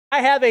I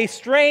have a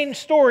strange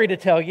story to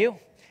tell you,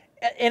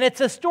 and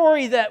it's a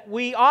story that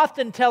we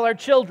often tell our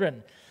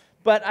children,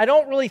 but I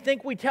don't really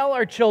think we tell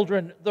our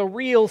children the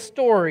real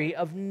story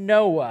of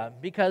Noah,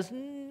 because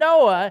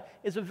Noah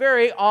is a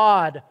very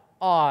odd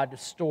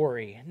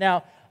story.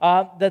 Now,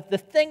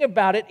 the thing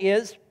about it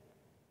is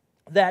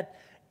that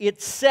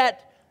it's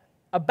set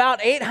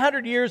about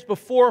 800 years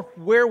before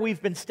where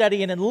we've been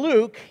studying in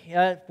Luke,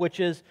 which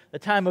is the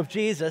time of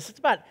Jesus. It's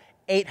about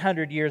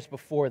 800 years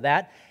before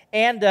that,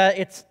 and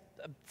it's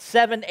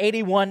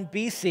 781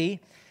 BC.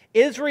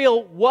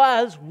 Israel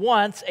was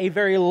once a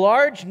very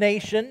large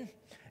nation,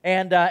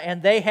 and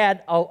they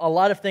had a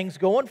lot of things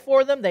going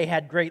for them. They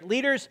had great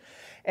leaders,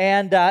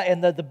 and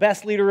the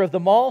best leader of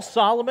them all,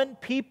 Solomon.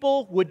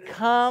 People would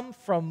come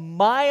from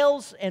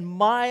miles and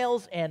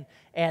miles and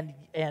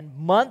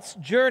months'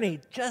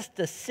 journey just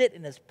to sit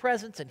in his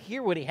presence and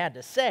hear what he had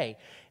to say.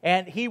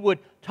 And he would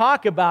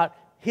talk about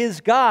his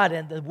God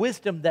and the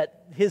wisdom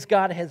that his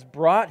God has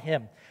brought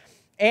him.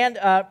 And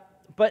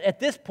but at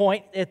this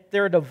point,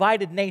 they're a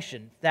divided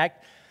nation. In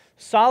fact,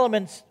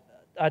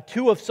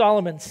 two of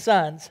Solomon's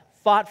sons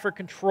fought for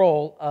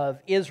control of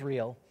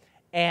Israel,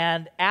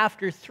 and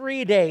after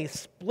 3 days,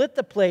 split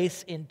the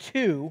place in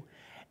two.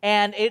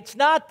 And it's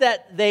not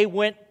that they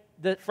went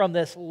from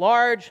this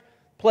large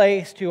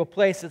place to a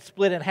place that's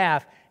split in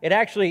half. It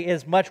actually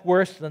is much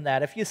worse than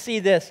that. If you see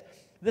this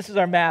is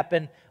our map,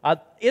 and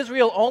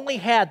Israel only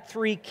had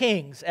 3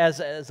 kings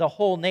as a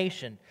whole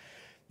nation.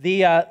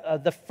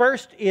 The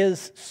first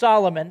is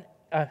Solomon.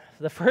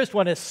 The first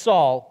one is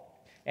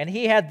Saul, and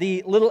he had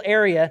the little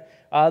area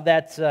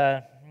that's,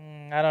 I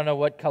don't know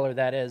what color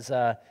that is,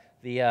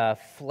 the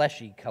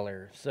fleshy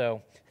color.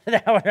 So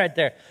that one right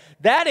there.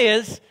 That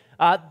is,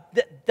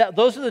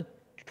 those are the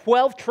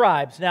 12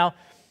 tribes. Now,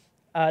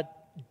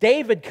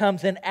 David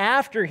comes in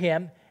after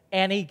him,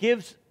 and he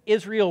gives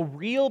Israel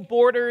real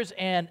borders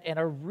and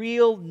a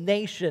real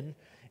nation,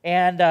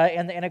 and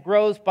it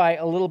grows by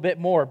a little bit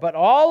more. But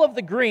all of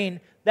the green,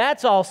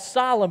 that's all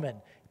Solomon.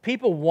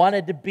 People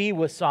wanted to be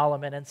with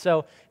Solomon, and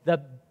so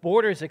the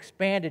borders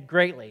expanded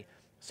greatly.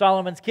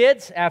 Solomon's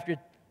kids, after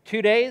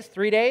 2 days,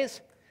 3 days,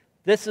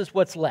 this is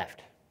what's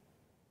left.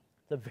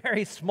 It's a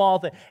very small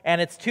thing, and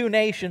it's 2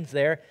 nations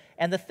there.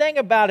 And the thing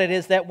about it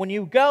is that when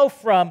you go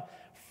from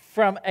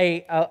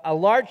a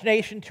large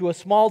nation to a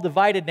small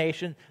divided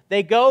nation,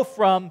 they go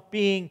from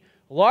being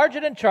large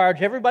and in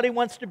charge, everybody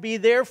wants to be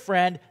their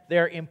friend,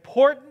 they're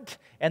important,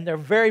 and they're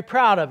very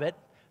proud of it.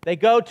 They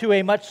go to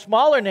a much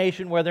smaller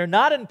nation where they're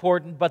not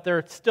important, but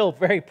they're still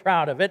very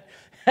proud of it,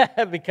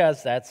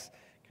 because that's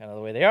kind of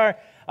the way they are.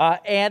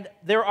 And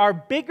there are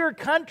bigger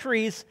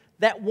countries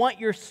that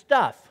want your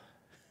stuff.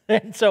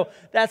 And so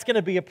that's going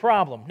to be a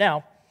problem.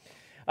 Now,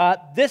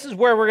 this is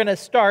where we're going to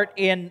start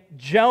in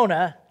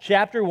Jonah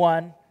chapter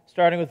 1,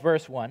 starting with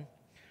verse 1.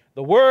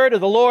 The word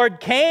of the Lord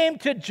came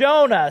to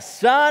Jonah,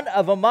 son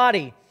of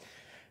Amittai.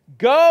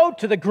 Go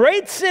to the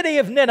great city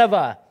of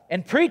Nineveh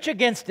and preach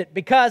against it,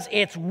 because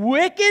its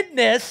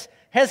wickedness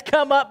has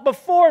come up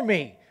before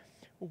me.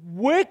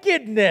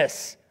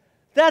 Wickedness.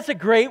 That's a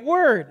great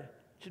word.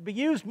 It should be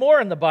used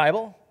more in the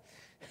Bible.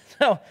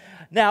 So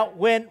now,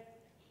 when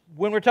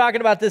we're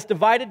talking about this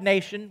divided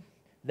nation,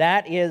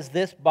 that is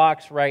this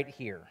box right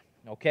here.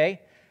 Okay?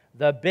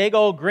 The big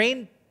old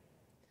green,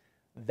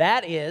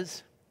 that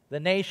is the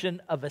nation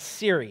of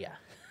Assyria.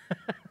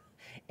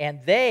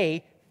 And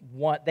they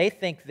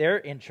think they're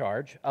in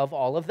charge of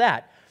all of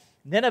that.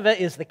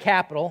 Nineveh is the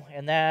capital,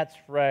 and that's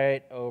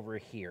right over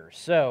here.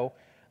 So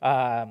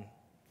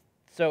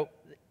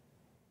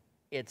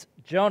it's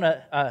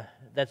Jonah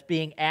that's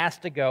being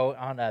asked to go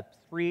on a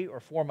 3 or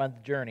 4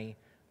 month journey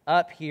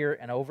up here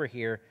and over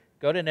here,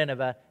 go to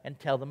Nineveh and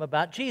tell them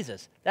about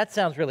Jesus. That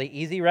sounds really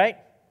easy, right?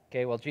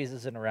 Okay, well, Jesus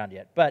isn't around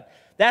yet, but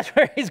that's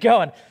where he's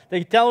going.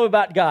 They tell him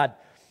about God.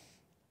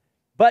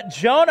 But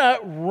Jonah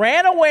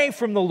ran away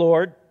from the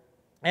Lord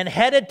and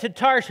headed to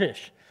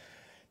Tarshish.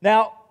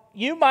 Now,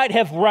 you might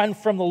have run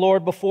from the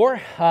Lord before.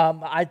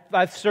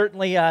 I've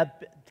certainly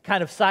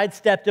kind of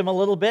sidestepped him a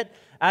little bit.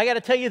 I got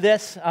to tell you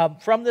this,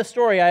 from this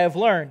story I have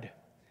learned,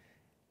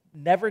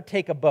 never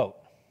take a boat.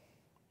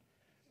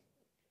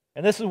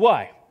 And this is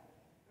why.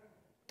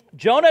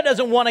 Jonah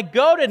doesn't want to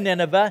go to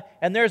Nineveh,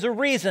 and there's a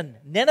reason.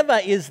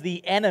 Nineveh is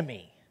the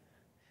enemy.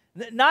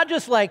 Not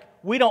just like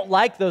we don't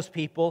like those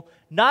people,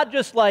 not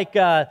just like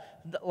the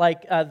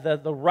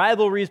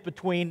rivalries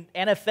between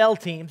NFL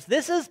teams.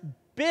 This is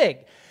big.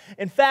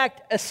 In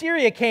fact,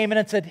 Assyria came in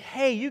and said,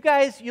 hey, you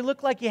guys, you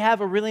look like you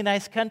have a really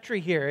nice country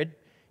here.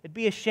 It'd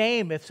be a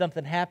shame if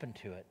something happened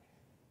to it,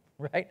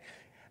 right?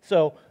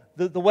 So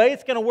the way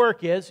it's going to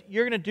work is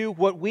you're going to do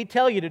what we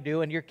tell you to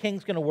do, and your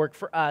king's going to work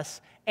for us.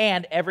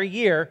 And every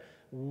year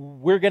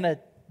we're going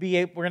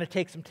to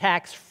take some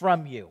tax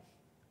from you,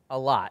 a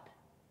lot.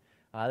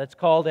 It's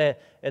called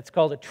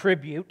a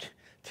tribute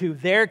to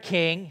their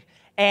king,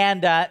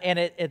 and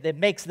it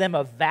makes them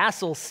a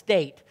vassal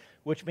state,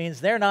 which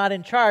means they're not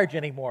in charge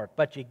anymore.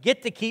 But you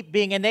get to keep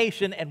being a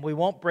nation, and we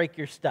won't break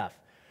your stuff.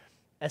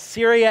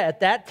 Assyria at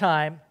that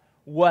time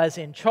was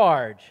in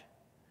charge,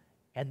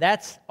 And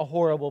that's a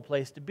horrible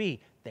place to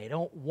be. They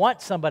don't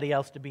want somebody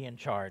else to be in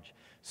charge.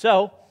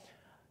 So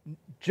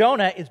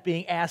Jonah is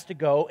being asked to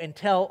go and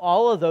tell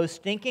all of those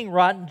stinking,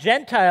 rotten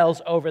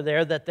Gentiles over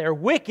there that they're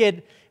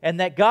wicked and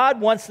that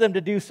God wants them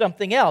to do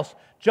something else.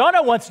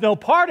 Jonah wants no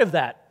part of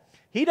that.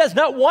 He does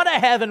not want a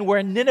heaven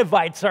where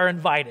Ninevites are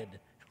invited,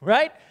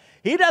 right?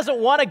 He doesn't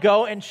want to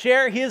go and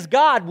share his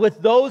God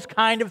with those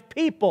kind of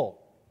people.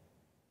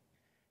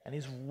 And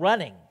he's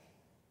running.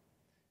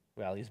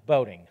 Well, he's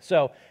boating.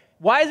 So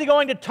why is he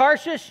going to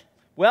Tarshish?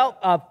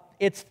 Well,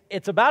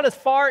 it's about as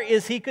far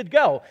as he could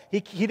go.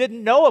 He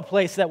didn't know a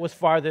place that was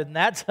farther than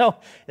that, so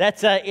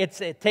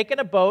it's taking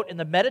a boat in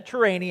the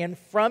Mediterranean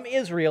from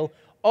Israel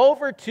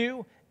over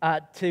to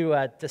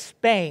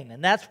Spain,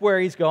 and that's where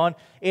he's going.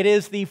 It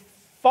is the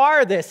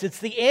farthest. It's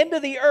the end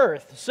of the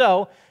earth.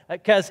 So,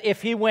 because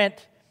if he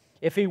went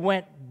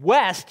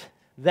west,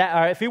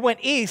 if he went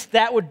east,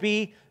 that would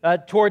be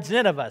towards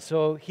Nineveh.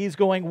 So he's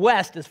going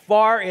west as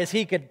far as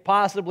he could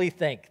possibly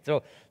think.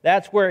 So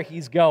that's where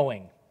he's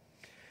going.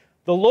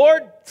 The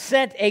Lord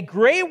sent a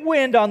great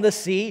wind on the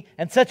sea,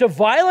 and such a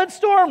violent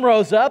storm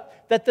rose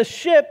up that the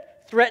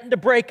ship threatened to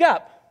break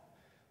up.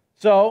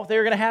 So they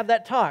were going to have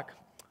that talk.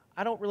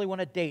 I don't really want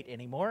to date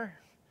anymore.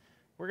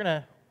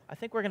 I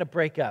think we're going to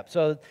break up.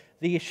 So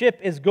the ship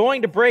is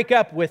going to break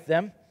up with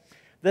them.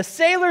 The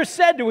sailors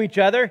said to each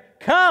other,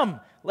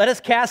 "Come, let us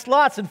cast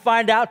lots and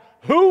find out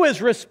who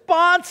is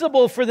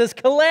responsible for this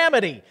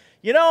calamity."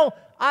 You know,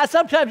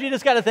 sometimes you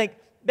just got to think,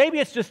 maybe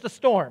it's just a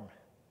storm.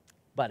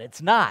 But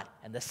it's not,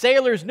 and the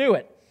sailors knew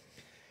it.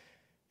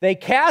 They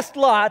cast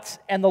lots,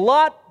 and the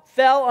lot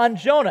fell on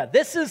Jonah.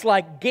 This is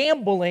like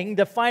gambling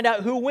to find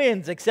out who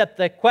wins, except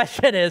the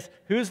question is,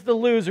 who's the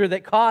loser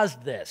that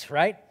caused this,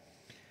 right?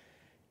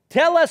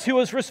 Tell us who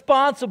is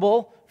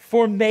responsible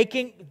for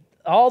making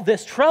all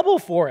this trouble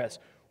for us.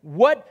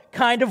 What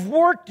kind of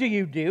work do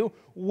you do?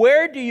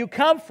 Where do you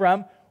come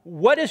from?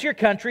 What is your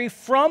country?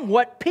 From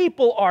what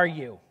people are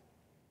you?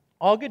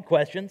 All good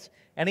questions,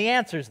 and he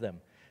answers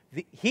them.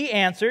 He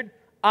answered,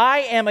 "I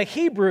am a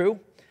Hebrew,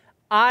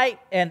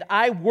 and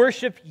I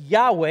worship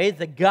Yahweh,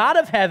 the God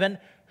of heaven,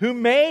 who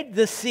made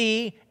the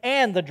sea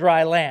and the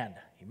dry land."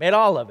 He made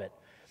all of it.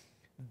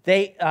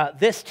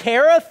 This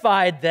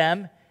terrified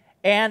them,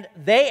 and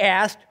they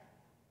asked,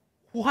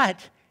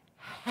 "What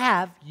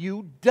have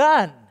you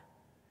done?"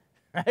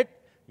 Right?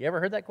 You ever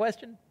heard that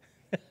question?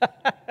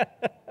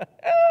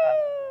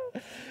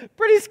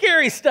 Pretty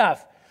scary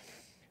stuff.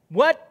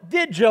 What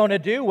did Jonah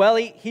do? Well,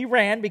 he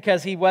ran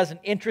because he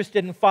wasn't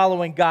interested in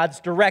following God's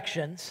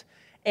directions.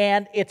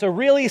 And it's a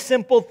really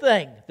simple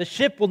thing. The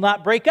ship will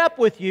not break up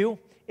with you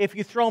if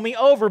you throw me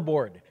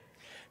overboard.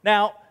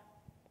 Now,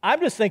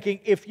 I'm just thinking,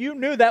 if you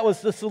knew that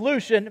was the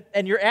solution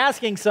and you're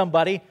asking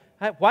somebody,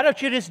 why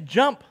don't you just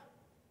jump?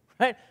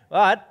 Right?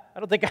 Well, I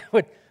don't think I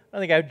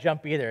would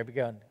jump either. I'd be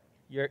going,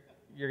 you're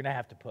going to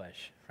have to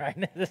push, right?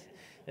 This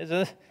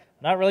is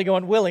not really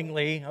going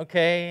willingly,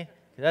 okay?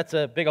 That's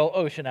a big old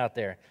ocean out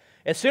there.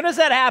 As soon as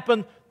that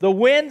happened, the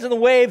winds and the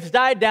waves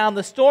died down,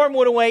 the storm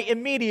went away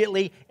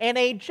immediately, and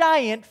a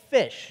giant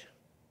fish,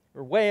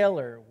 or whale,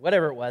 or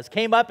whatever it was,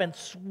 came up and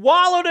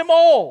swallowed him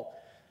whole.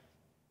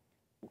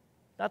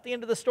 Not the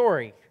end of the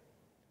story.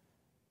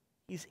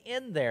 He's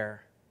in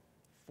there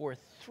for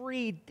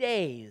 3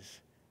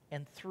 days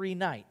and 3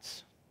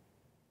 nights.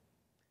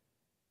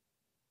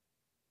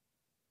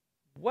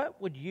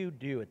 What would you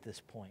do at this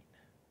point?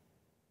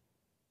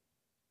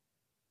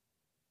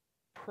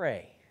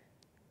 Pray.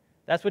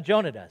 That's what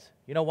Jonah does.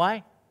 You know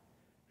why?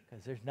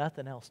 Because there's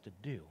nothing else to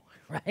do,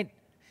 right?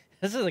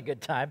 This is a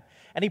good time.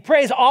 And he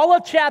prays all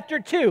of chapter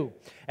 2.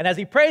 And as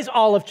he prays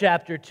all of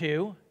chapter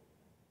 2,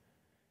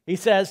 he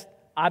says,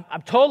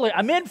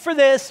 I'm in for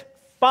this,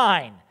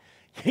 fine.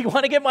 You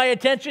want to get my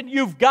attention?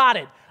 You've got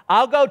it.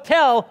 I'll go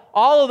tell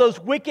all of those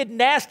wicked,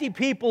 nasty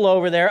people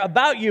over there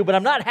about you, but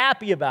I'm not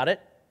happy about it.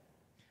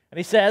 And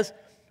he says,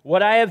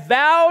 what I have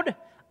vowed,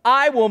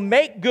 I will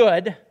make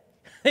good.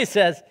 He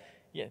says,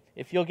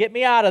 if you'll get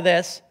me out of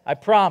this, I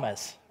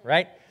promise,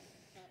 right?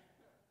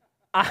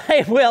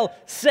 I will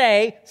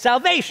say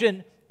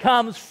salvation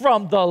comes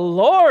from the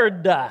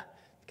Lord,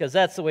 because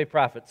that's the way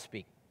prophets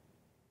speak.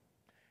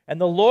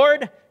 And the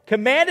Lord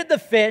commanded the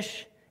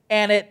fish,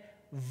 and it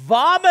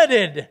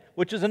vomited,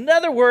 which is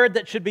another word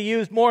that should be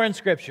used more in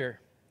Scripture.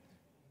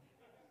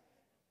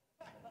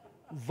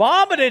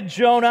 Vomited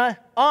Jonah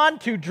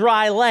onto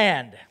dry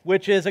land,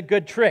 which is a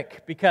good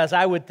trick, because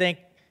I would think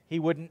it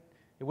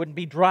wouldn't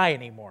be dry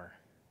anymore.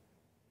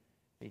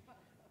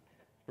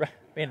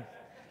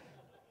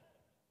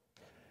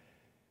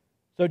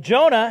 So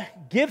Jonah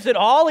gives it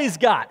all he's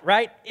got,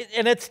 right?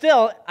 And it's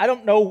still, I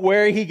don't know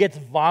where he gets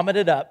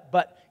vomited up,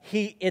 but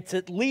it's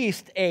at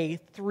least a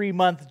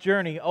 3-month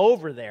journey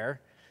over there.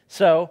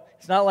 So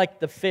it's not like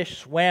the fish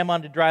swam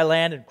onto dry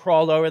land and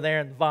crawled over there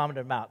and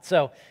vomited him out.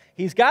 So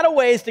he's got a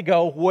ways to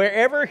go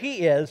wherever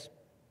he is,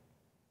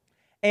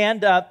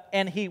 and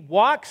he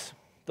walks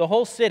the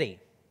whole city.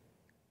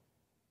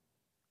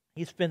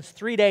 He spends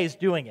 3 days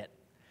doing it.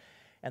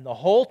 And the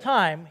whole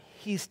time,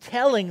 he's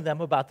telling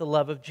them about the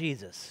love of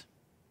Jesus.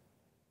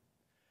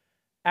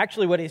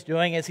 Actually, what he's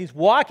doing is he's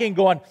walking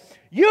going,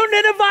 you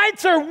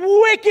Ninevites are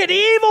wicked,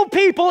 evil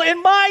people,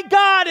 and my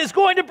God is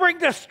going to bring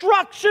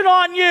destruction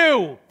on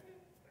you.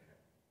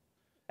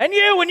 And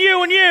you, and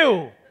you, and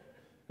you.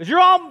 Because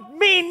you're all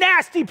mean,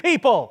 nasty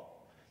people.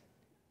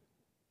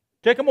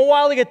 Took him a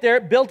while to get there.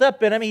 It built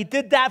up in him. He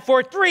did that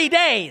for 3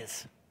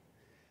 days.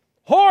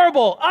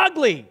 Horrible,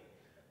 ugly,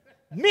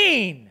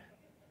 mean,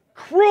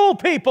 cruel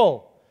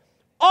people.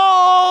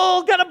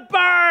 All gonna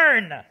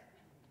burn.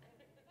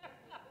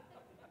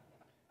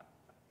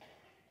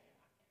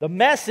 The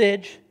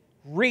message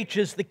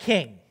reaches the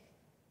king.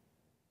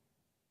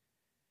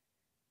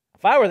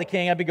 If I were the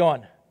king, I'd be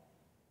going,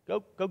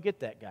 go get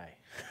that guy,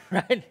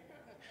 right?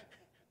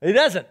 But he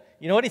doesn't.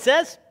 You know what he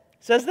says?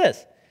 He says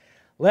this,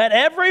 let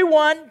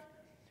everyone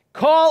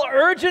call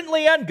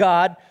urgently on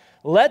God.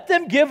 Let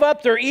them give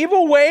up their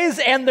evil ways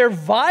and their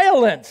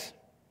violence.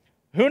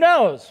 Who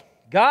knows?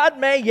 God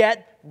may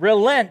yet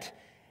relent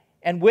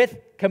and with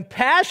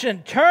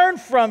compassion turn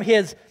from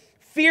his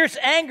fierce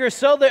anger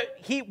so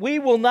that we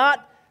will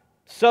not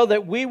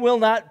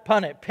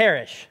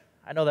perish.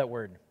 I know that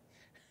word.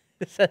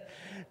 It said,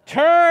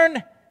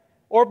 turn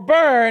or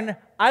burn,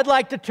 I'd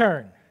like to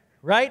turn,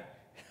 right?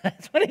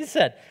 That's what he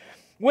said.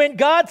 When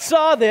God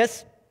saw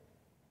this,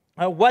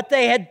 what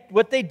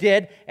they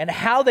did and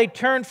how they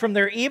turned from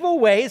their evil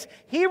ways,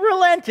 he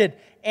relented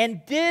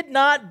and did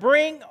not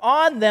bring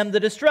on them the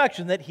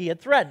destruction that he had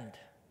threatened.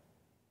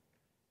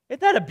 Isn't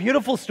that a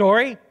beautiful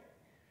story?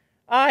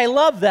 I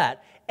love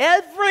that.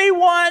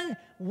 Everyone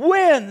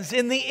wins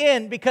in the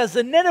end because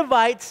the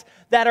Ninevites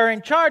that are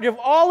in charge of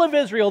all of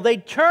Israel, they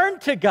turn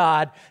to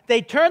God,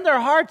 they turn their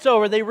hearts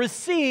over, they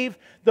receive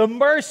the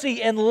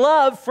mercy and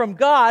love from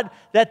God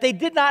that they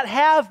did not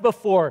have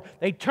before.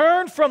 They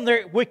turned from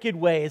their wicked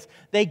ways,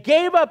 they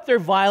gave up their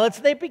violence,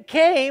 they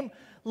became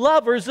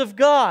lovers of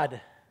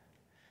God.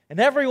 And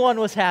everyone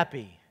was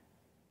happy,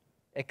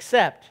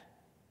 except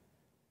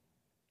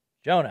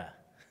Jonah.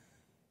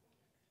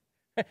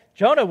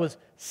 Jonah was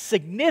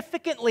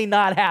significantly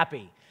not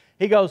happy.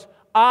 He goes,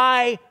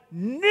 I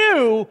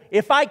knew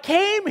if I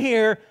came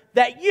here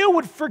that you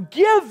would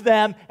forgive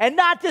them and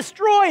not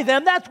destroy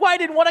them. That's why I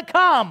didn't want to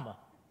come.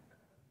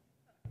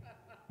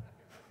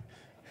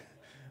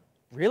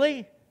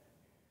 Really?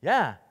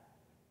 Yeah.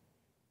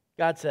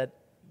 God said,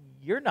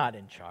 you're not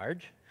in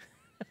charge.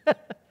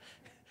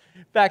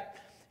 In fact,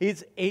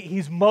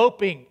 he's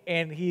moping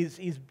and he's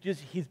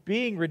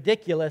being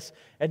ridiculous,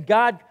 and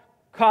God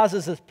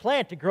causes this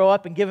plant to grow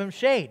up and give him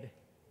shade.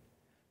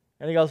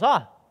 And he goes,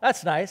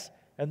 that's nice.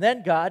 And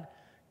then God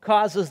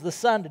causes the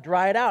sun to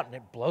dry it out, and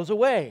it blows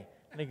away.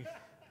 And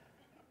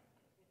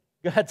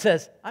God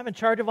says, I'm in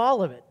charge of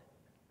all of it.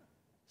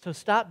 So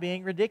stop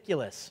being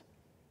ridiculous.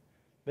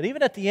 But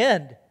even at the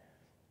end,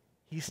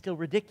 he's still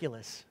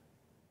ridiculous.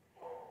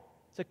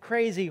 It's a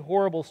crazy,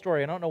 horrible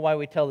story. I don't know why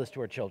we tell this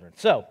to our children.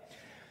 So,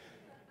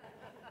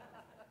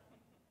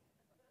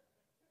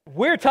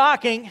 we're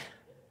talking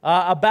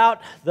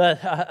about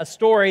a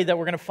story that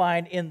we're going to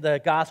find in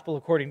the Gospel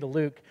according to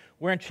Luke.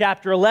 We're in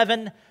chapter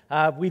 11.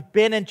 We've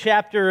been in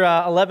chapter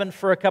 11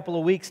 for a couple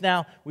of weeks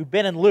now. We've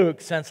been in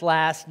Luke since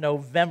last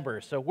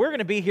November. So we're going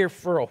to be here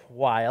for a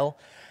while.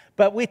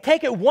 But we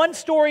take it one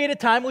story at a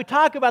time. We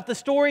talk about the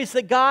stories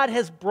that God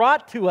has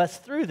brought to us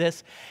through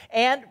this.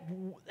 And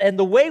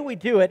the way we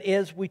do it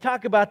is we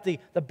talk about the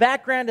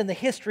background and the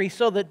history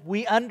so that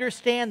we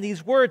understand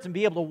these words and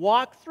be able to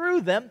walk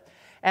through them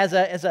as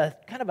a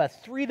kind of a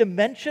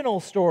three-dimensional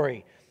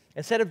story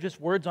instead of just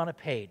words on a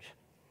page.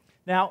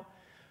 Now,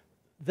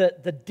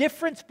 the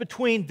difference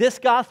between this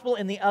gospel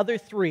and the other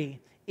three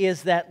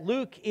is that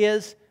Luke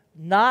is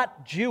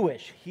not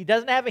Jewish. He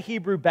doesn't have a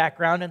Hebrew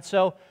background, and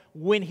so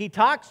when he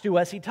talks to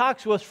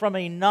us from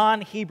a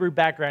non-Hebrew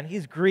background.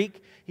 He's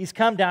Greek, he's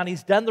come down,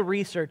 he's done the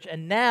research,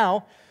 and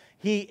now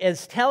he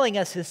is telling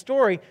us his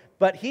story,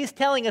 but he's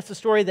telling us the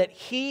story that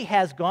he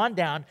has gone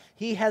down,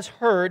 he has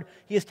heard,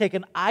 he has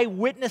taken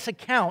eyewitness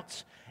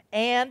accounts,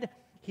 and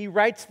he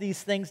writes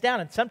these things down,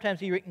 and sometimes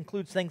he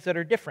includes things that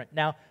are different.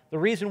 Now, the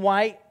reason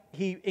why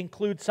he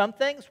includes some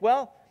things,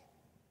 well,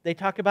 they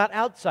talk about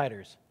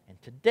outsiders, and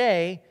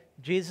today,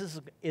 Jesus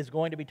is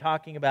going to be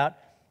talking about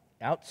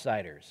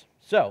outsiders.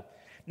 So,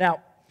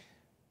 now,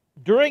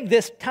 during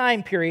this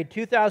time period,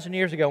 2,000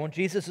 years ago, when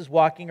Jesus is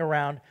walking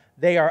around,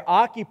 they are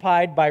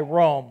occupied by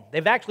Rome.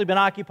 They've actually been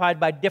occupied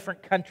by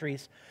different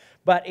countries,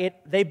 but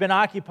they've been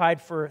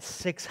occupied for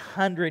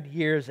 600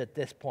 years at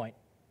this point.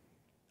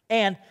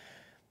 And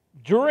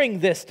during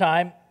this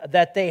time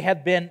that they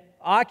have been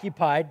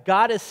occupied,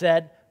 God has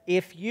said,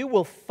 if you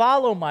will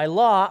follow my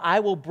law,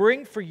 I will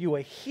bring for you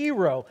a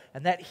hero,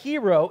 and that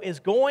hero is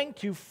going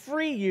to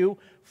free you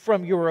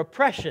from your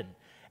oppression.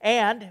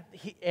 And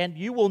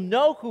you will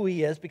know who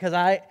he is because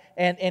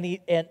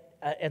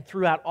and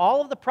throughout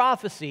all of the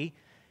prophecy,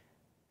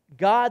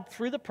 God,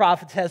 through the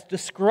prophets, has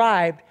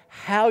described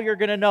how you're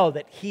going to know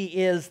that he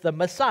is the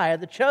Messiah,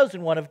 the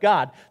chosen one of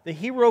God, the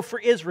hero for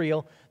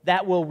Israel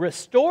that will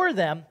restore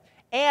them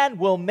and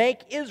will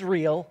make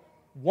Israel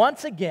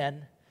once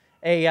again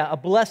a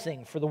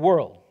blessing for the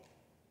world.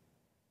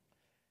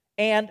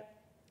 And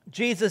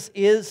Jesus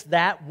is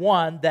that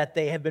one that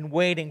they have been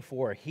waiting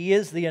for. He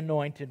is the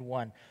anointed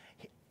one.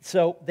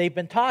 So they've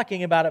been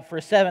talking about it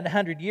for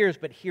 700 years,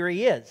 but here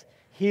he is,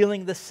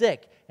 healing the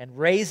sick and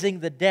raising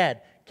the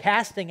dead,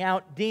 casting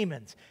out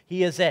demons.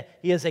 He is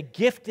a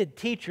gifted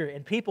teacher,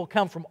 and people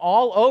come from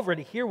all over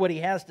to hear what he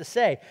has to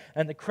say.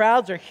 And the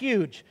crowds are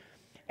huge.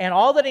 And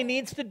all that he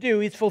needs to do,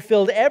 he's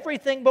fulfilled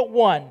everything but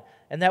one.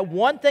 And that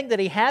one thing that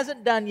he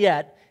hasn't done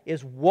yet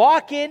is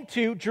walk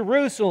into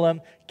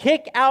Jerusalem,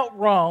 kick out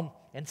Rome,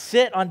 and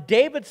sit on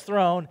David's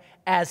throne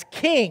as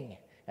king.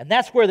 And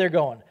that's where they're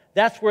going.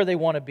 That's where they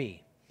want to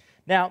be.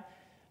 Now,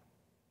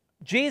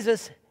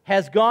 Jesus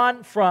has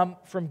gone from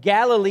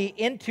Galilee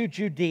into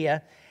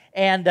Judea,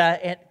 and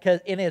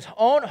in his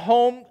own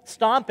home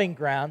stomping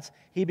grounds,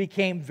 he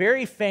became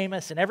very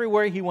famous, and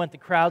everywhere he went, the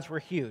crowds were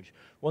huge.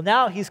 Well,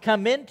 now he's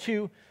come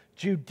into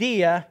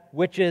Judea,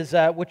 which is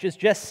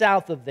just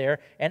south of there,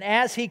 and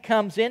as he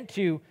comes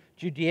into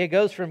Judea,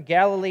 goes from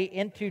Galilee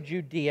into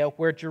Judea,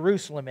 where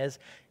Jerusalem is,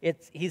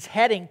 he's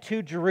heading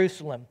to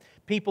Jerusalem.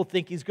 People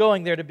think he's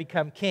going there to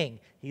become king.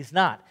 He's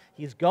not.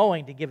 He's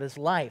going to give his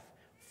life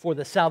for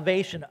the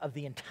salvation of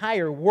the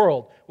entire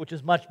world, which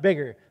is much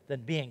bigger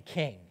than being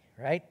king,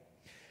 right?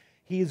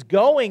 He's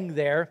going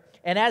there,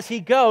 and as he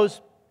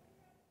goes,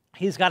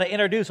 he's got to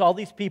introduce all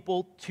these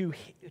people to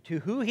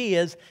who he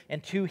is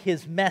and to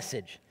his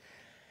message.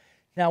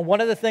 Now,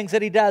 one of the things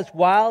that he does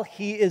while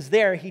he is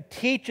there, he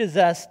teaches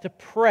us to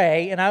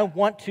pray, and I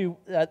want to,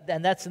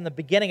 and that's in the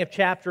beginning of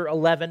chapter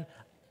 11,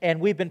 and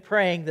we've been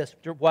praying this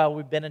while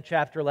we've been in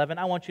chapter 11.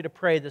 I want you to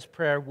pray this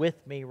prayer with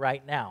me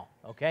right now,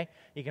 okay?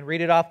 You can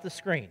read it off the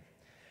screen.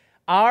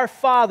 Our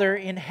Father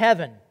in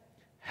heaven,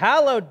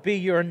 hallowed be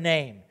your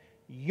name.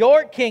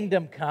 Your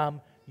kingdom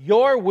come,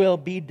 your will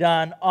be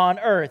done on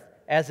earth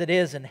as it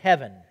is in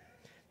heaven.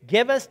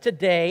 Give us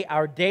today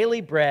our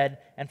daily bread,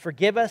 and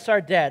forgive us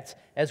our debts,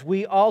 as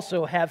we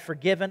also have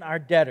forgiven our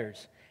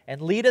debtors.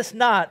 And lead us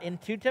not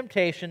into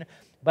temptation,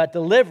 but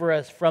deliver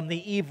us from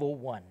the evil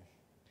one.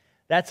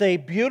 That's a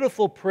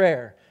beautiful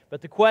prayer,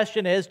 but the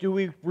question is, do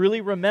we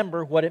really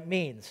remember what it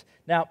means?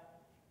 Now,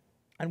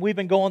 and we've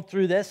been going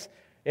through this.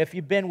 If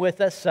you've been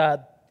with us,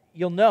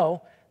 you'll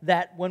know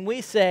that when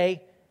we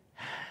say,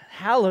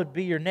 hallowed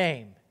be your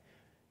name,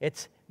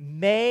 it's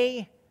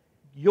may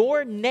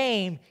your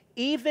name,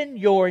 even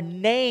your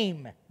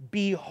name,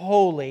 be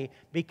holy,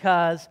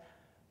 because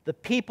the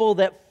people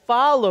that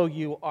follow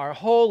you are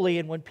holy,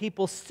 and when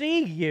people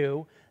see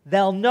you,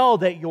 they'll know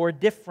that you're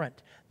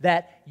different,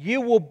 that you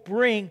will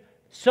bring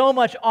so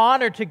much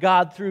honor to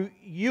God through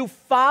you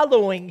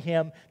following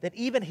him that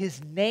even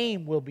his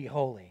name will be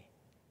holy.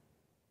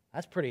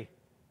 That's pretty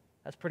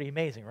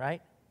amazing,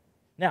 right?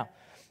 Now,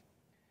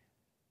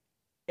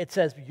 it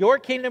says, your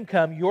kingdom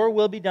come, your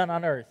will be done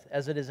on earth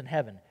as it is in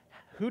heaven.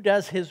 Who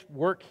does his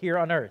work here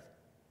on earth?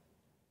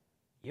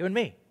 You and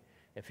me.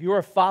 If you are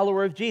a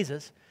follower of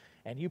Jesus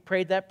and you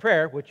prayed that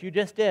prayer, which you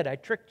just did, I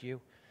tricked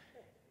you,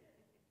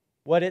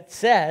 what it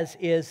says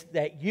is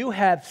that you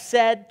have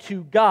said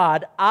to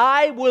God,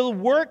 I will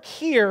work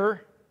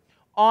here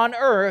on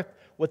earth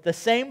with the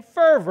same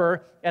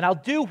fervor, and I'll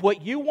do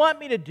what you want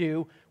me to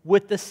do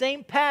with the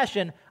same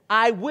passion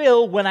I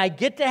will when I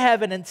get to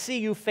heaven and see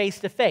you face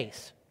to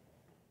face.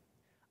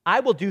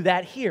 I will do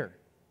that here.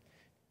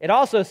 It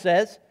also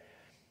says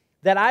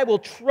that I will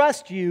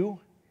trust you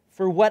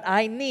for what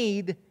I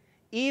need,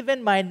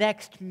 even my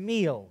next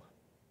meal.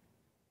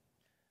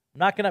 I'm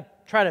not going to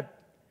try to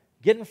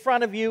get in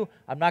front of you.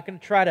 I'm not going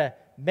to try to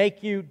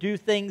make you do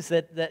things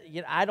that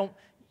you know,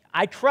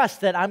 I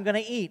trust that I'm going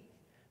to eat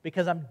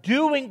because I'm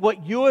doing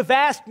what you have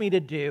asked me to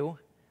do.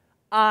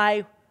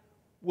 I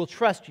will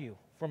trust you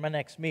for my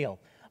next meal.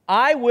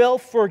 I will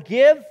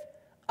forgive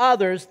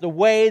others the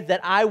way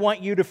that I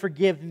want you to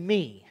forgive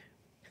me,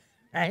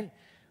 right?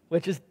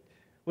 Which is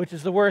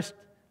the worst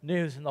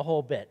news in the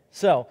whole bit.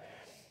 So,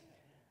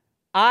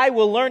 I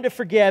will learn to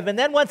forgive, and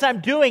then once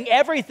I'm doing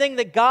everything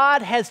that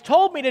God has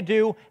told me to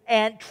do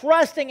and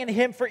trusting in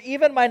him for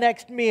even my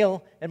next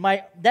meal and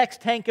my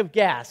next tank of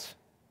gas,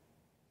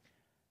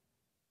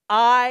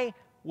 I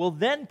will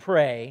then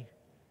pray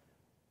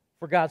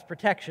for God's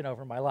protection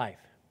over my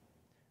life,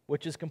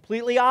 which is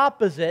completely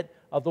opposite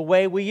of the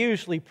way we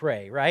usually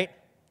pray, right?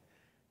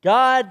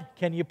 God,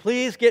 can you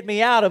please get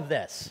me out of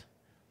this?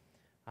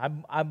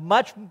 I'm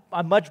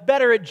much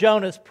better at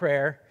Jonah's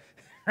prayer,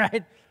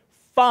 right?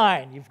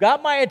 Fine, you've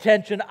got my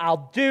attention.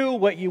 I'll do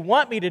what you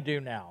want me to do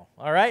now,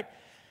 all right?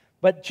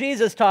 But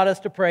Jesus taught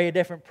us to pray a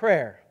different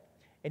prayer.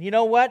 And you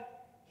know what?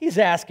 He's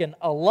asking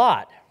a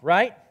lot,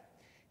 right?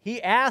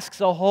 He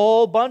asks a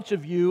whole bunch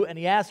of you, and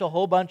he asks a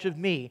whole bunch of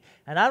me.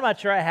 And I'm not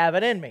sure I have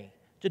it in me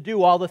to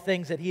do all the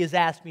things that he has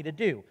asked me to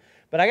do.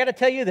 But I got to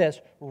tell you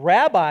this,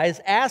 rabbis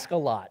ask a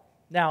lot.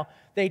 Now,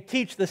 they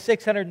teach the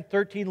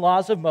 613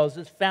 laws of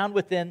Moses found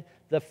within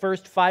the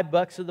first 5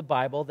 books of the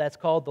Bible. That's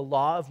called the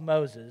Law of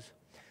Moses.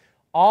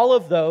 All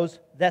of those,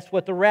 that's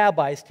what the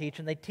rabbis teach,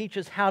 and they teach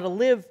us how to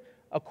live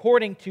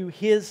according to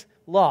his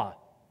law.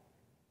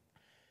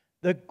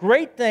 The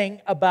great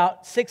thing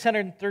about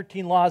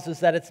 613 laws is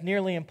that it's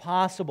nearly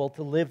impossible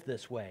to live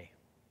this way.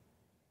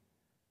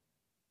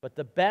 But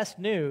the best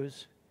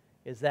news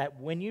is that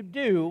when you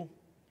do,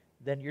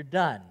 then you're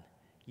done.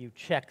 You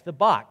check the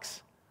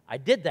box. I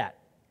did that.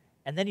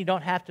 And then you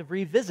don't have to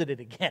revisit it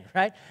again,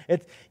 right?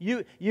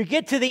 You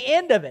get to the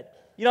end of it.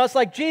 You know, it's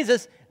like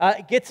Jesus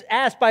gets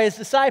asked by his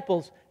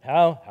disciples,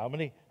 how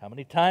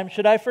many times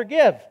should I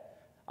forgive?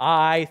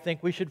 I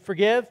think we should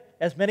forgive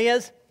as many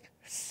as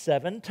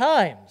 7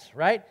 times,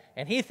 right?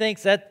 And he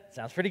thinks that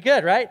sounds pretty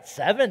good, right?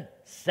 7,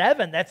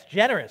 that's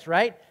generous,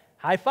 right?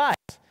 High fives.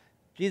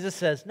 Jesus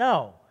says,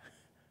 no,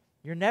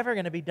 you're never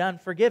going to be done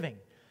forgiving.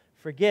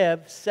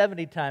 Forgive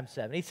 70 times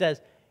 7. He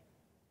says,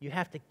 you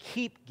have to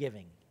keep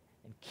giving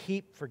and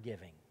keep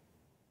forgiving.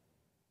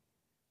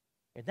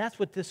 And that's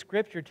what this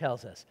scripture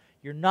tells us.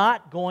 You're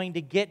not going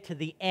to get to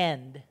the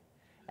end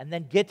and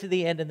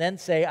then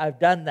say, I've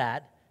done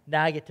that,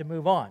 now I get to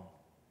move on.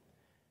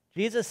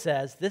 Jesus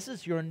says, this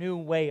is your new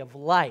way of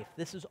life.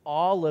 This is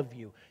all of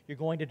you. You're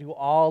going to do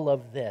all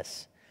of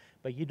this.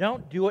 But you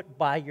don't do it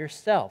by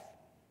yourself.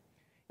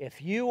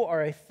 If you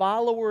are a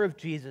follower of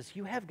Jesus,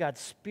 you have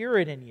God's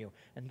Spirit in you,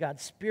 and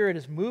God's Spirit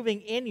is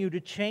moving in you to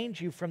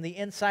change you from the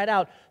inside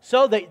out,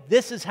 so that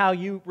this is how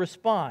you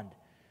respond,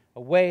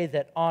 a way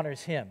that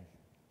honors Him.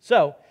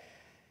 So,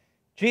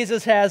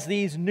 Jesus has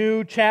these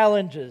new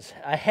challenges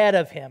ahead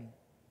of Him.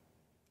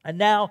 And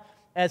now,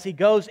 as He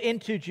goes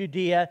into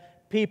Judea,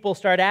 people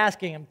start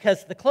asking Him,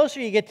 because the closer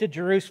you get to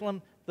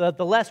Jerusalem,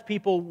 the less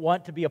people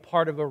want to be a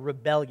part of a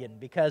rebellion,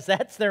 because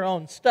that's their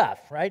own stuff,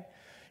 right?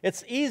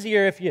 It's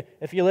easier if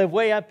you live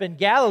way up in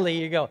Galilee,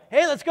 you go,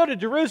 hey, let's go to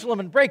Jerusalem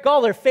and break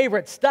all their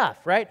favorite stuff,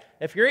 right?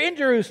 If you're in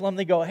Jerusalem,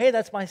 they go, hey,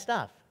 that's my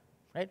stuff,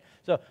 right?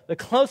 So the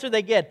closer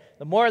they get,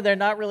 the more they're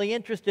not really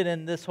interested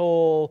in this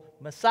whole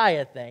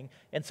Messiah thing.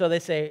 And so they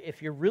say,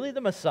 if you're really the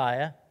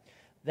Messiah,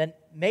 then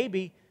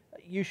maybe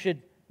you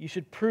should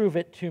prove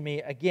it to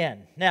me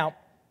again. Now,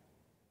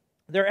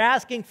 they're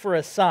asking for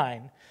a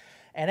sign.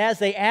 And as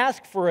they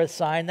ask for a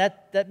sign,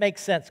 that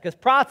makes sense, because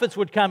prophets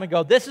would come and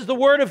go, this is the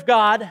word of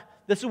God.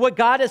 This is what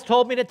God has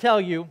told me to tell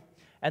you,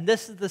 and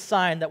this is the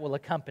sign that will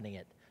accompany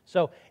it.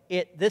 So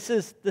this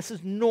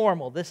is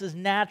normal. This is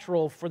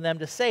natural for them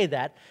to say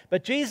that.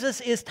 But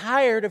Jesus is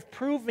tired of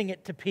proving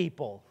it to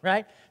people,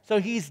 right? So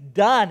He's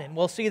done, and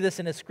we'll see this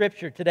in His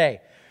scripture today.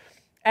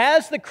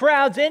 As the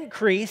crowds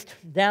increased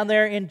down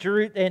there in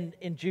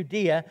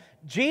Judea,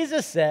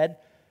 Jesus said,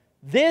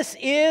 this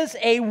is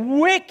a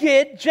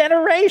wicked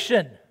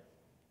generation.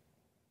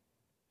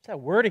 What's that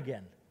word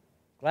again?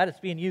 Glad it's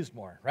being used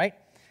more, right?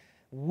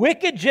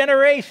 Wicked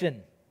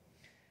generation.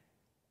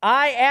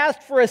 I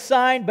asked for a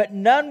sign, but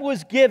none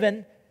was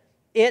given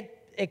it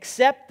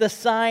except the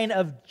sign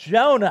of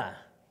Jonah.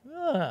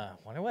 I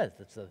wonder what it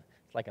is.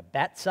 It's like a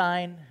bat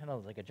sign. I don't know,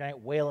 it's like a giant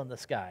whale in the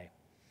sky.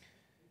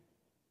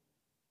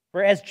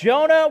 For as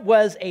Jonah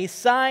was a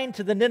sign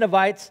to the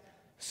Ninevites,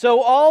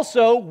 so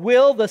also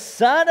will the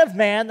Son of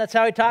Man, that's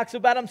how He talks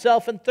about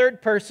Himself in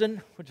third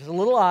person, which is a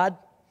little odd.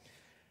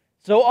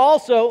 So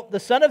also the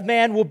Son of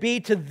Man will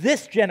be to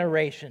this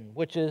generation,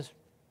 which is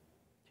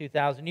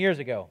 2,000 years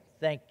ago.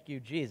 Thank you,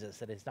 Jesus,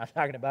 that He's not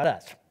talking about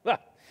us.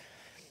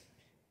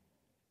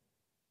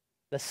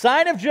 The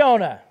sign of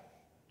Jonah.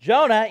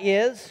 Jonah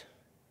is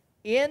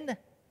in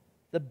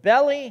the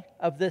belly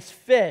of this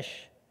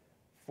fish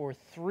for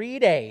 3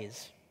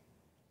 days.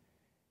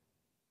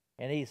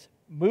 And he's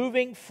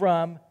moving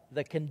from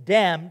the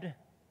condemned,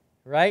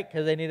 right?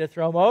 Because they need to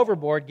throw him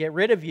overboard, get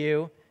rid of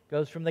you.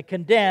 Goes from the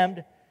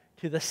condemned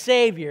to the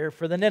Savior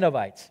for the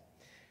Ninevites.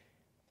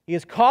 He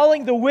is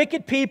calling the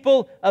wicked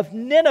people of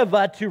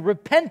Nineveh to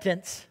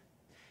repentance,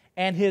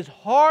 and His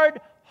hard,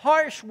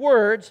 harsh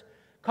words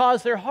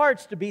cause their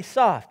hearts to be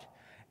soft.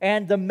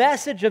 And the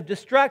message of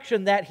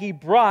destruction that He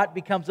brought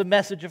becomes a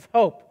message of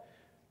hope,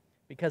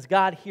 because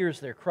God hears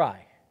their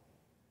cry.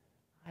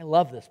 I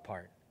love this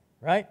part,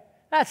 right?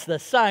 That's the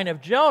sign of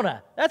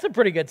Jonah. That's a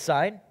pretty good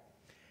sign.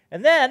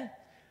 And then,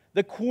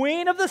 the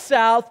Queen of the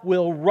South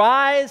will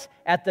rise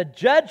at the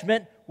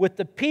judgment with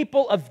the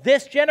people of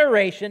this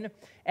generation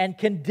and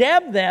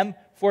condemn them,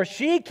 for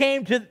she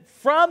came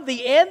from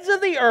the ends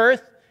of the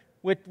earth,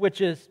 which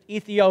is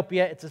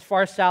Ethiopia. It's as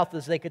far south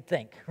as they could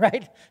think,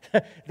 right?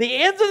 The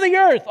ends of the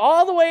earth,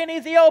 all the way in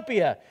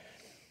Ethiopia,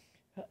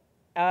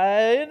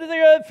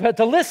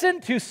 to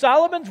listen to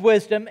Solomon's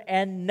wisdom,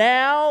 and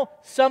now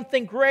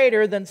something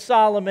greater than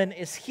Solomon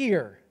is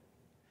here.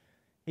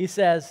 He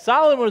says,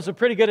 Solomon was a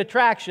pretty good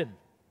attraction.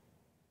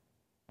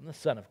 I'm the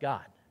Son of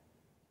God.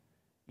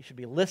 You should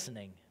be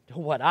listening to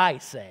what I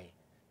say,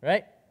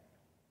 right?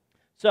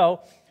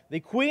 So, the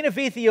Queen of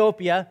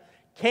Ethiopia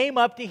came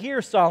up to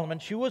hear Solomon.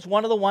 She was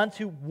one of the ones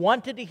who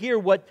wanted to hear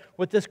what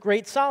this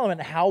great Solomon,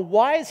 how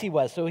wise he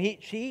was. So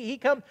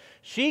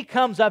she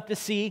comes up to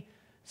see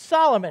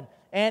Solomon,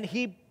 and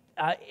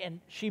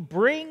she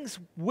brings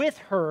with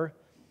her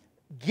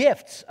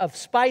gifts of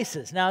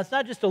spices. Now, it's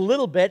not just a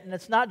little bit, and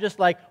it's not just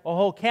like a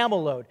whole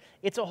camel load.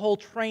 It's a whole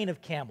train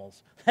of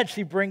camels that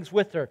she brings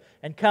with her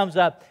and comes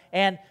up.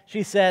 And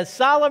she says,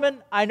 Solomon,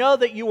 I know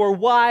that you are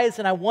wise,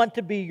 and I want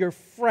to be your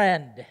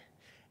friend.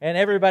 And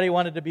everybody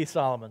wanted to be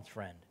Solomon's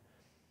friend.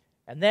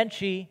 And then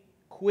she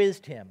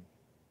quizzed him.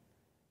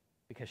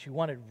 because she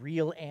wanted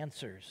real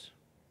answers.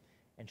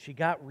 And she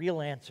got real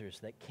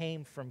answers that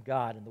came from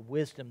God and the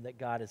wisdom that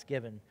God has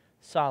given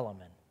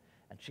Solomon.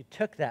 And she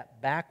took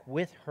that back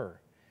with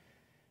her.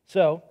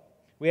 So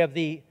we have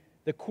the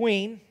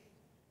queen,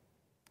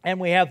 and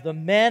we have the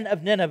men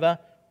of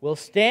Nineveh will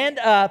stand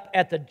up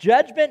at the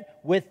judgment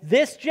with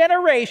this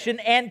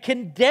generation and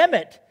condemn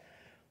it,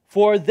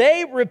 for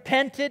they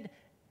repented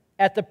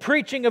at the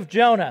preaching of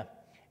Jonah.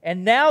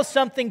 And now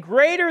something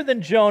greater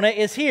than Jonah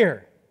is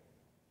here.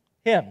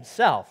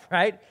 Himself,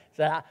 right?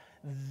 So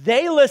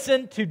they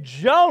listened to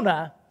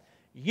Jonah.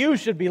 You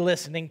should be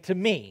listening to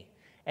me.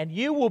 And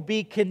you will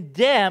be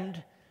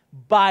condemned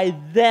by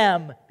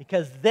them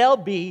because they'll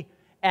be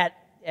at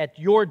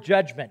your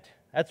judgment.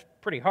 That's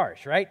pretty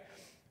harsh, right?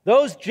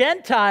 Those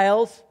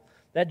Gentiles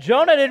that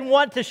Jonah didn't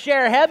want to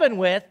share heaven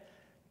with,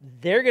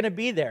 they're going to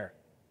be there.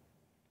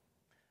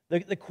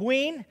 The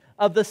queen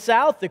of the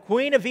south, the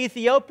queen of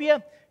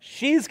Ethiopia,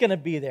 she's going to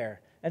be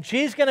there. And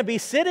she's going to be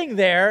sitting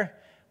there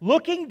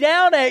looking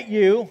down at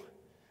you,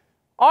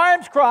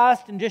 arms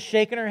crossed, and just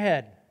shaking her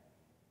head.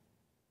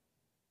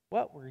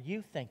 What were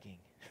you thinking?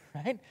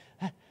 Right?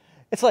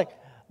 It's like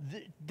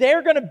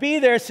they're going to be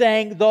there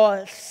saying,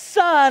 the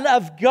Son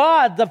of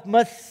God, the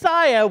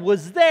Messiah,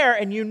 was there,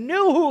 and you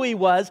knew who he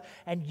was,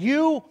 and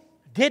you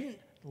didn't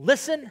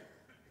listen?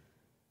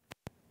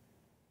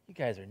 You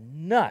guys are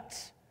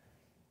nuts.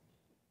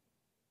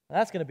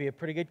 That's going to be a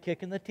pretty good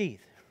kick in the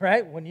teeth,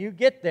 right? When you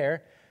get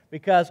there,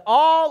 because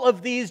all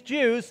of these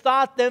Jews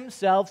thought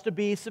themselves to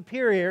be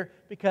superior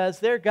because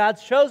they're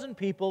God's chosen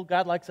people.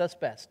 God likes us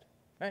best,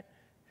 right?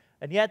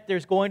 And yet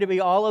there's going to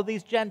be all of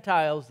these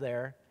Gentiles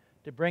there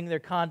to bring their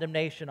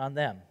condemnation on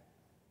them.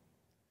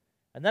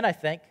 And then I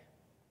think,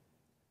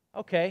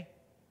 okay,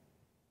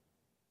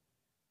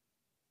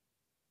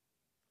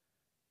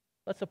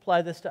 let's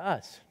apply this to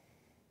us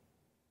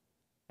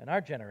and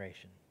our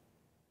generation,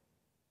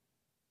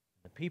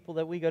 the people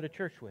that we go to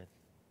church with.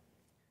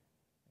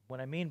 What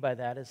I mean by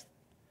that is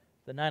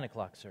the 9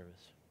 o'clock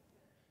service.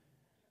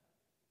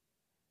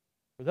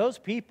 For those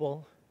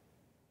people,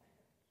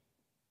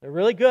 they're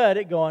really good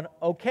at going,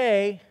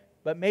 okay,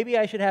 but maybe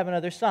I should have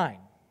another sign.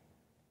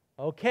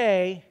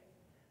 Okay,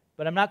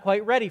 but I'm not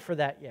quite ready for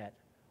that yet.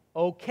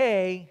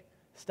 Okay,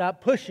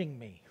 stop pushing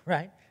me,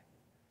 right?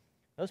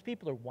 Those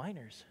people are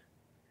whiners.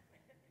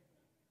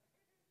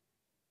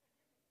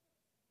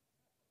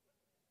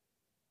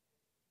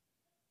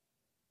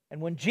 And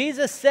when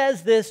Jesus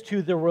says this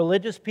to the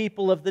religious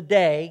people of the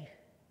day,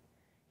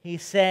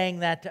 he's saying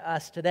that to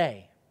us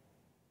today.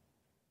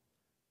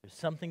 There's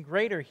something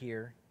greater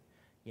here.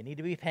 You need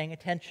to be paying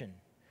attention.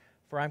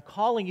 For I'm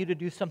calling you to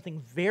do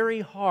something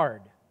very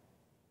hard.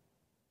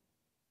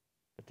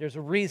 But there's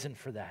a reason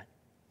for that.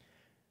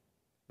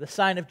 The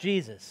sign of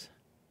Jesus.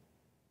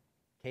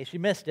 In case you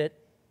missed it,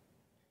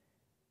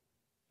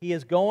 he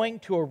is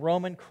going to a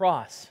Roman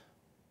cross.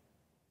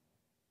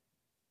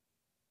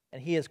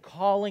 And he is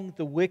calling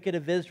the wicked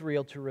of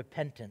Israel to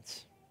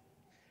repentance.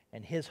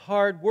 And his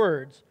hard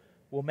words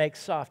will make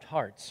soft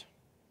hearts.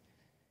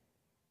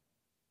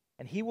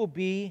 And he will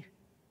be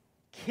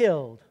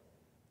killed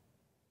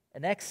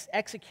and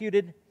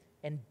executed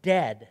and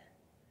dead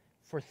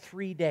for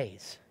 3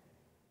 days.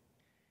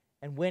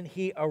 And when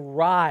he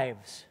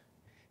arrives,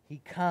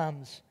 he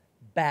comes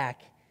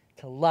back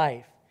to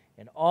life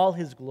in all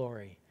his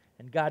glory.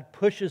 And God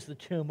pushes the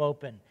tomb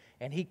open.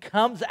 And he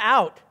comes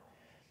out.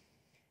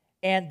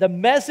 And the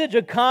message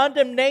of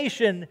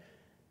condemnation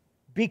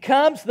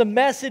becomes the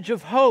message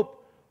of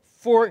hope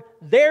for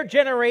their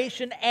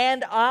generation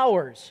and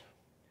ours.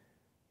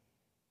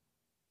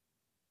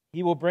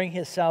 He will bring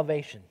his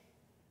salvation.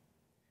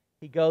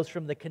 He goes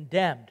from the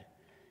condemned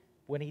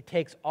when he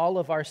takes all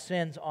of our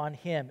sins on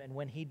him. And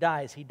when he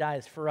dies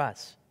for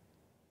us.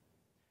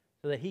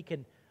 So that he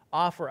can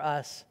offer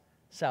us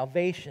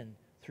salvation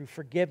through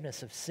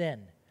forgiveness of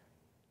sin.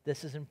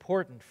 This is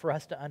important for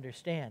us to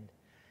understand.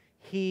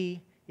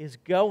 He is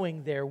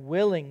going there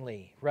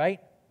willingly, right?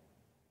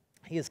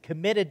 He is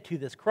committed to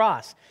this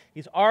cross.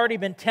 He's already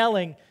been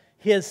telling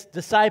his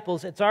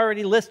disciples, it's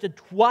already listed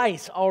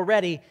twice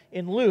already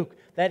in Luke,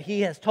 that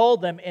he has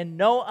told them in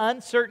no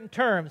uncertain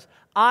terms,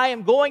 I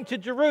am going to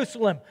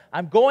Jerusalem.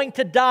 I'm going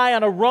to die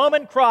on a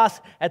Roman cross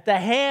at the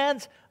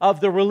hands of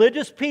the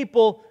religious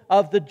people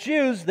of the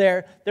Jews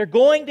there. They're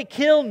going to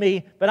kill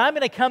me, but I'm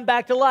going to come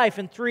back to life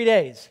in 3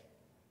 days.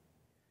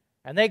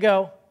 And they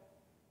go,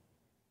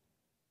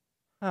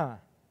 wonder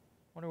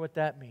what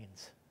that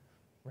means,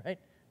 right?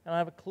 I don't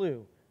have a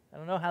clue. I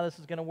don't know how this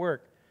is going to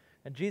work.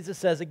 And Jesus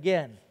says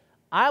again,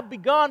 I'll be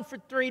gone for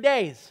 3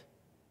 days,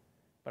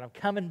 but I'm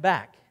coming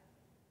back.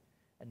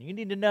 And you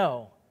need to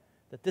know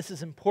that this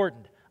is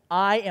important.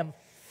 I am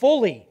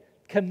fully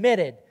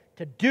committed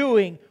to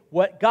doing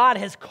what God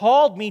has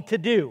called me to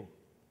do.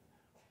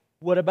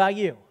 What about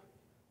you?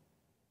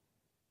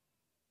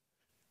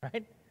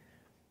 Right?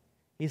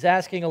 He's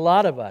asking a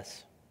lot of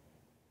us.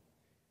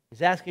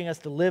 He's asking us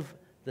to live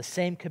the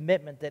same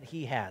commitment that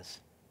he has.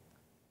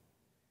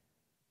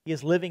 He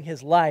is living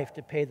his life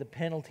to pay the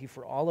penalty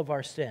for all of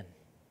our sin.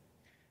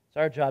 It's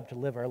our job to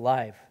live our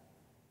life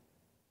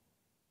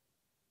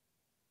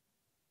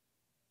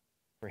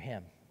for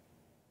Him.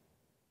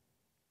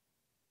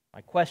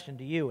 My question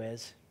to you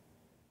is,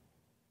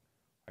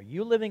 are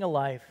you living a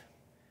life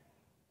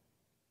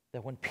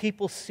that when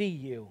people see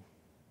you,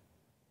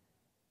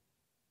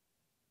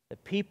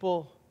 that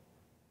people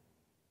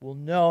will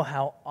know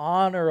how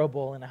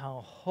honorable and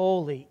how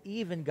holy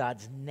even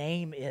God's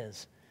name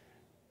is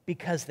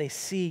because they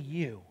see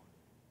you?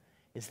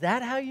 Is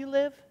that how you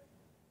live?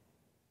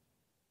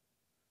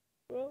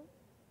 Well,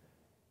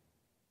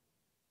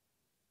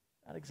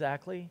 not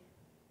exactly.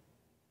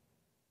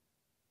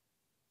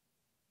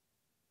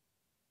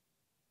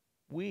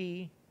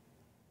 We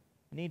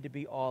need to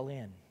be all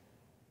in.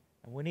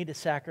 And we need to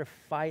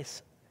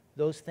sacrifice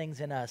those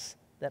things in us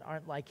that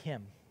aren't like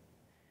Him.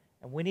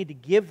 And we need to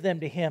give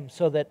them to Him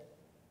so that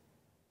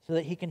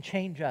He can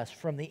change us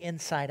from the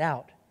inside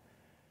out.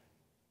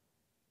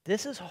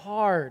 This is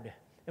hard.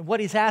 And what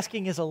He's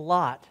asking is a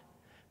lot.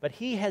 But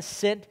He has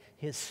sent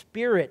His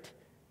Spirit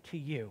to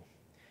you.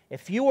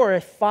 If you are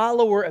a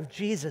follower of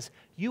Jesus,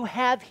 you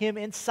have Him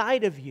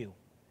inside of you.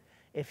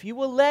 If you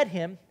will let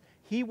Him,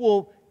 He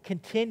will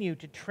continue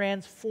to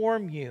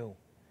transform you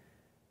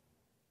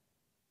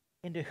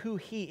into who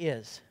He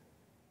is,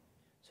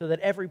 so that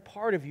every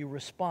part of you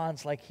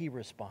responds like He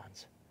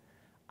responds.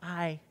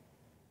 I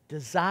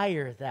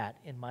desire that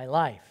in my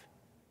life.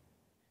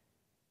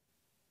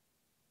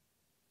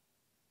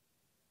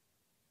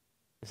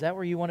 Is that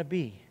where you want to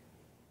be?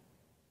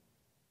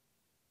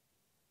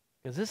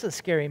 Because this is a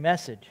scary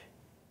message.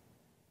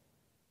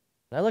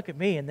 I look at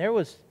me, and there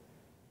was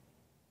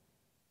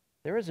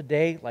a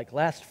day like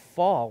last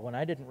fall when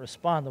I didn't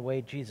respond the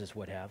way Jesus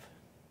would have.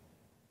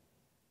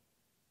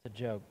 It's a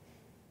joke.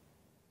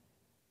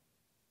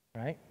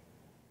 Right?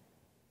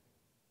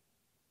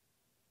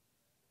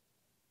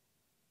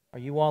 Are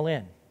you all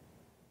in?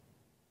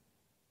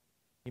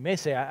 You may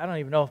say, I don't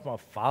even know if I'm a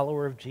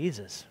follower of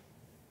Jesus.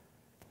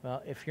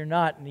 Well, if you're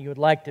not and you would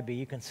like to be,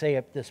 you can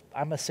say this.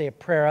 I'm going to say a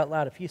prayer out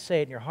loud. If you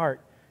say it in your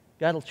heart,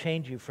 God will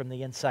change you from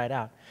the inside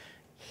out.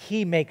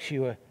 He makes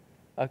you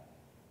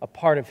a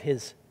part of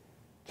His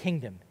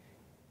kingdom.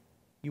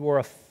 You are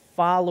a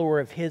follower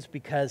of His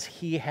because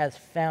He has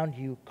found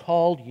you,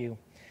 called you,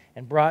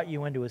 and brought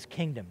you into His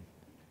kingdom.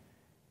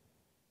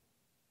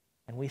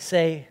 And we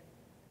say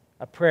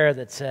a prayer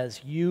that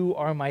says, you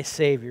are my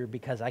Savior,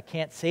 because I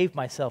can't save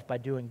myself by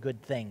doing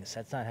good things.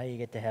 That's not how you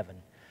get to heaven.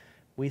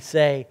 We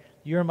say,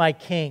 you're my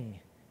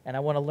King, and I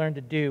want to learn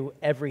to do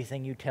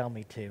everything you tell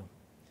me to.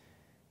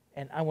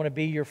 And I want to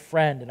be your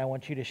friend, and I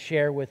want you to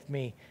share with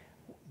me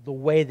the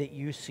way that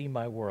you see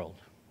my world.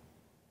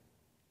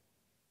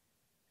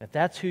 If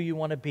that's who you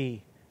want to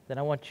be, then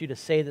I want you to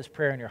say this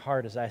prayer in your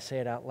heart as I say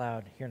it out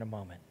loud here in a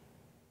moment.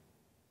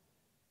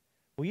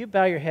 Will you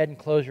bow your head and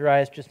close your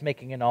eyes, just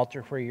making an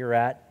altar where you're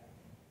at?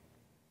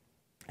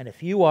 And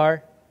if you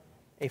are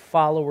a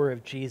follower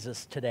of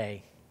Jesus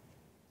today,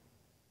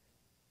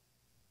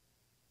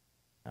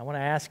 I want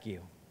to ask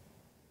you,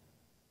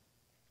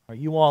 are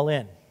you all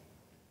in?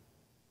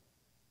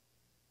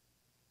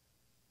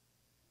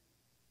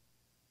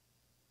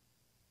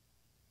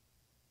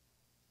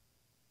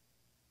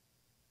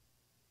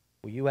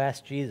 Will you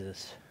ask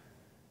Jesus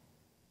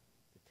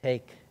to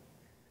take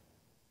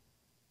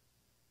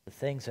the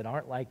things that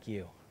aren't like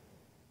you,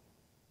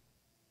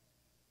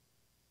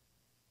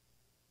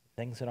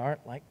 things that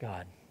aren't like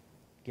God,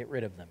 get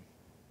rid of them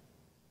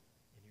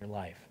in your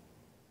life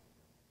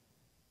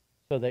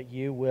so that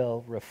you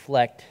will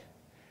reflect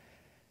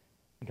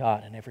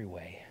God in every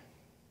way?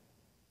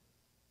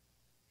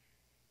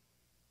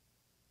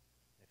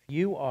 If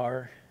you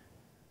are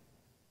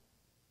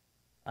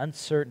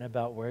uncertain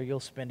about where you'll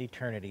spend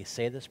eternity,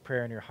 say this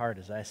prayer in your heart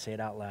as I say it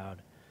out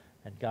loud,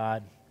 and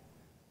God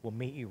will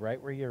meet you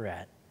right where you're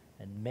at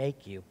and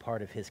make you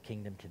part of His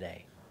kingdom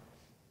today.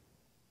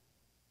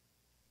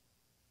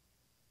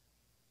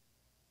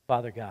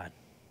 Father God,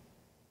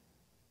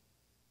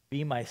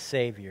 be my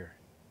Savior,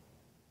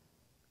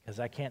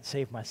 because I can't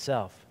save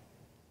myself.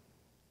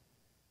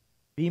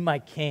 Be my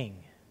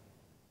King.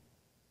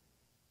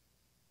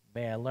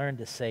 May I learn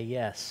to say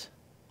yes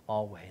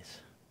always.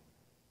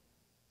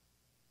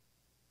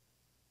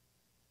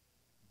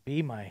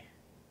 Be my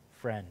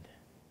friend.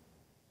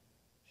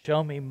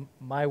 Show me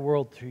my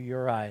world through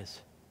your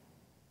eyes.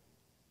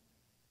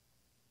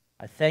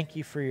 I thank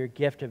you for your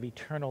gift of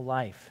eternal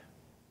life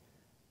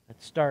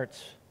that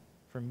starts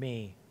for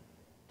me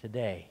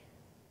today.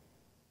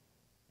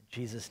 In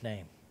Jesus'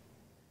 name,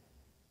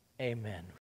 amen.